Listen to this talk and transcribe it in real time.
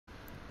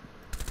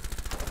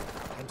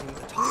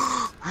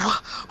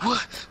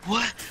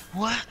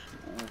What?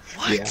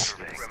 Yeah.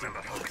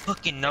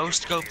 Fucking no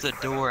scope the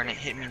door and it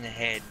hit me in the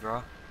head,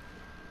 bro.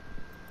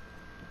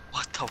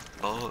 What the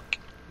fuck?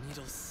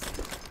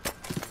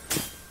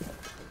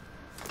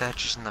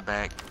 Thatcher's in the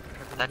back.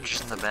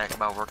 Thatcher's in the back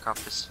by work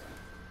office.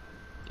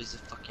 He's a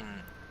fucking.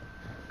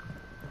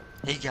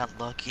 He got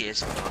lucky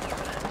as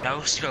fuck.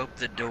 No scope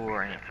the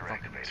door and it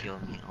fucking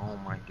killed me. Oh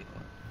my god.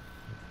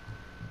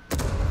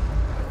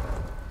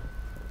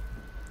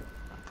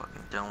 I'm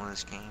fucking done with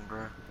this game,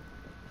 bro.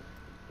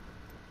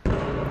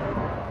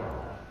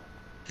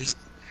 He's.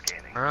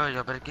 Bro,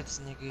 y'all better get this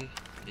nigga.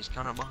 He's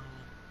coming up behind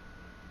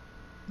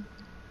you.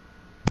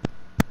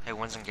 Hey,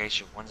 one's in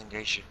Geisha. One's in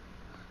Geisha.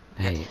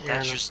 Hey.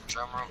 That's just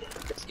drum room.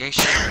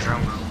 Geisha in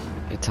drum room.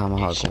 Hey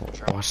Tomahawk,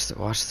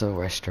 watch the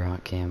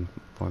restaurant cam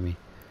for me.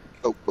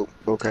 Oh,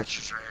 okay. That's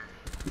just right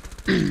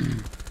here.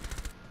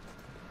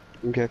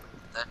 Okay.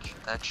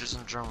 That's just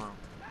in drum room.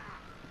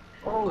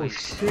 Oh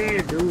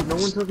shit, dude! No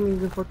one took me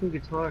the fucking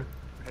guitar.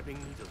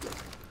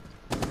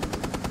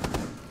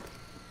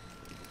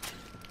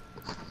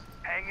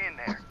 Hang in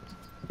there.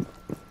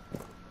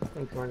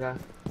 Thanks, my guy.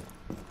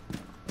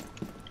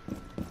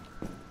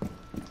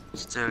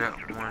 Still got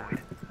one.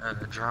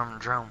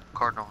 Drum,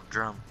 cardinal,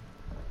 drum.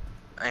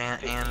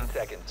 And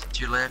seconds.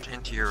 to your left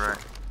and to your right.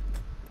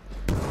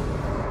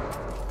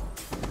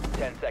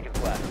 10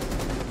 seconds left.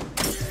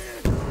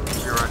 To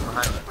your right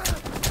behind you.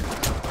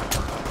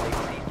 They've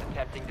ceased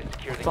attempting to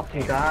secure the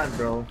Fucking container. god,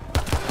 bro.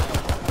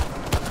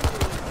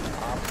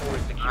 Op 4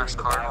 is securing Nice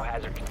the car.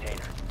 biohazard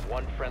container.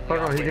 One friendly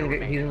Cardinal, operator he's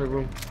remaining. in the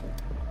room.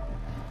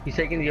 He's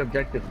taking the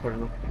objective,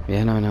 Cardinal.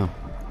 Yeah, no, I know.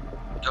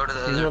 Go to the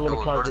He's in other a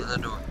little door. Go to closet.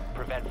 the door.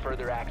 Prevent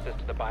further access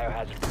to the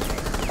biohazard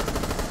container.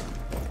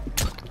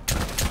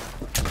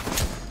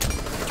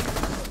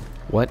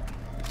 What?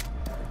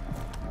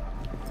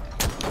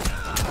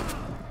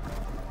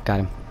 Got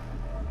him.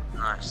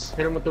 Nice.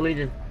 Hit him with the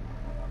Legion.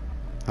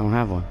 I don't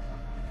have one.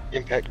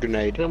 Impact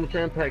grenade. Hit him with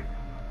the impact.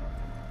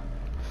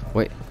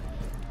 Wait.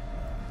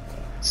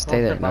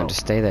 Stay there. No, just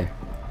stay there.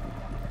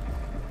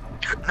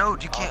 No,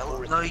 you Op 4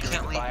 can't. is No, you securing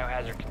can't the leave.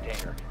 biohazard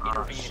container. Oh,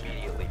 Intervene shit.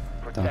 immediately.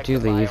 Don't Protect you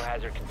the leave.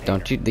 biohazard container.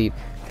 Don't you leave.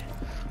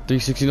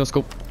 360 no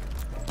scope.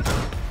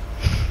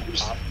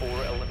 Op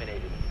 4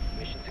 eliminated.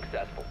 Mission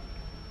successful.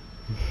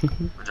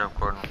 Good job,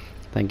 Cardinal.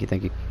 Thank you,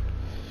 thank you.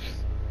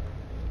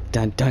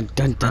 Dun dun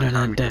dun dun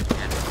dun dun.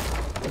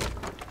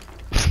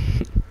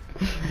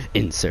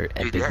 Insert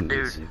Dude, epic that dude,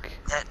 music.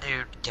 that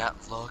dude got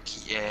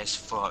lucky as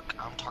fuck.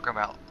 I'm talking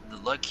about the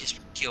luckiest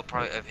kill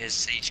probably of his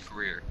Siege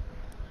career.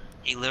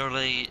 He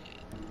literally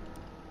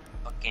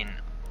fucking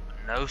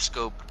no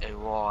scoped a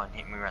wall and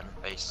hit me right in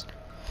the face.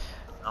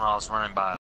 And I was running by.